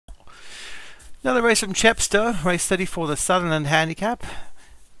Another race from Chepstow, race 34, the Sutherland Handicap.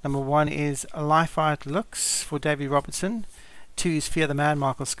 Number 1 is Life Out Looks for Davy Robertson. 2 is Fear the Man,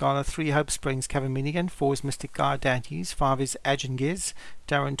 Michael Scholar. 3 Hope Springs, Kevin Minigan. 4 is Mystic Guard, Dan Hughes. 5 is Agent Giz,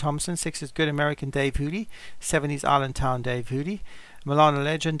 Darren Thompson. 6 is Good American, Dave Hooley. 7 is Island Town, Dave Hooley. Milana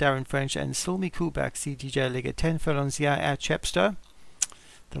Legend, Darren French. And Sulmi Coolback, CDJ Liga. 10 furlongs here at Chepstow.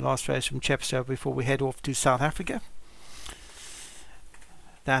 The last race from Chepstow before we head off to South Africa.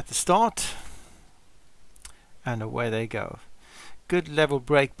 At the start. And away they go. Good level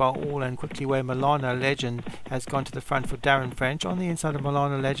break by all, and quickly where Milana Legend has gone to the front for Darren French. On the inside of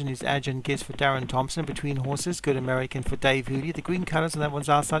Milana Legend is Agent Giz for Darren Thompson. Between horses, Good American for Dave Hooley. The green colours on that one's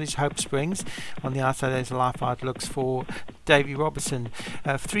outside is Hope Springs. On the outside there's Life Out Looks for Davy Robertson.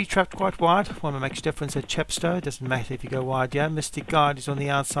 3 trapped quite wide. One makes a difference at Chepstow. It doesn't matter if you go wide. Yeah, Mystic Guard is on the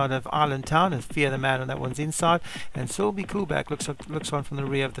outside of Island Town, and Fear the Man on that one's inside. And Sulby Coolback looks on from the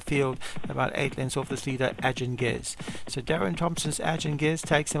rear of the field, about 8 lengths off this leader, Agent Giz. So Darren Thompson's Agent Giz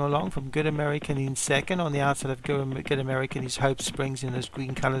takes him along from Good American in second. On the outside of Good American is Hope Springs in those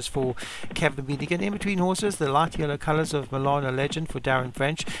green colours for Kevin Minigan. In between horses, the light yellow colours of Milana Legend for Darren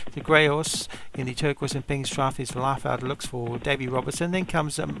French. The grey horse in the turquoise and pink stripe is Life Out Looks for Davy Robertson. Then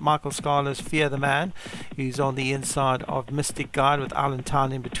comes Michael Scholar's Fear the Man, who's on the inside of Mystic Guard with Island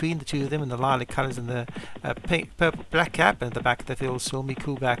Town in between the two of them, and the lilac colours and the pink, purple, black cap. And at the back of the field, Sulmi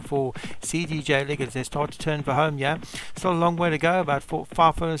Coolback for CDJ Liggett. They start to turn for home, yeah. Still a long way to go, about 5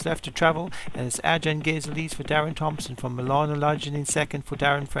 furlongs left to travel, and it's Agent Giz leads for Darren Thompson from Milana Legend in second for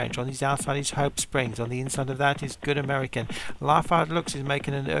Darren French. On his outside is Hope Springs. On the inside of that is Good American. Life Out Looks is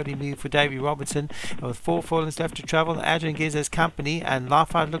making an early move for Davy Robertson, and with 4 furlongs left to travel, Agent Giz has company, and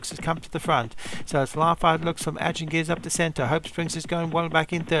Life Out Looks has come to the front. So it's Life Out Looks from Agent Giz up the centre. Hope Springs is going well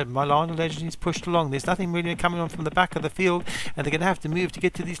back in third. Milana Legend is pushed along. There's nothing really coming on from the back of the field, and they're going to have to move to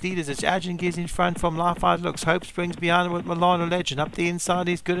get to these leaders. It's Agent Giz in front from Life Out Looks. Hope Springs behind with Milana Legend. Up the inside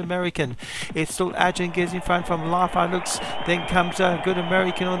is Good American. It's still Agent Giz in front from Life Out Looks. Then comes Good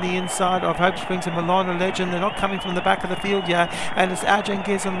American on the inside of Hope Springs and Milana Legend. They're not coming from the back of the field yet, and it's Agent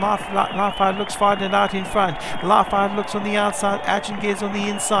Giz and Life Out Looks fighting it out in front. Life Out Looks on the outside, Agent Giz on the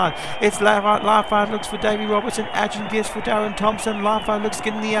inside. It's Life Out Looks for Davy Robertson, Agent Giz for Darren Thompson. Life Out Looks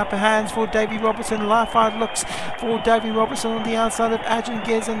getting the upper hands for Davy Robertson. Life Out Looks for Davy Robertson on the outside of Agent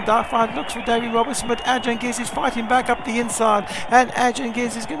Giz, and Life Out Looks for Davy Robertson, but Agent Giz is fighting back up the inside, and Agent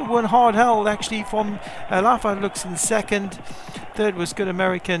Giz is going to win hard held actually from Life Out Looks in second. Third was Good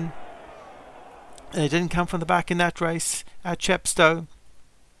American. It didn't come from the back in that race at Chepstow.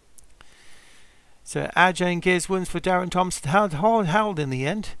 So Agent Giz wins for Darren Thompson, held in the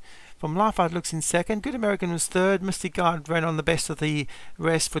end. From Life Out Looks in second. Good American was third. Mystic Guard ran on the best of the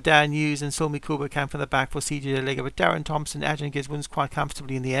rest for Dan Hughes, and Sulmi Kuba came from the back for CJ Lega. But Darren Thompson, Agent Giz wins quite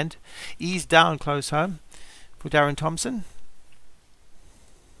comfortably in the end. Eased down close home for Darren Thompson.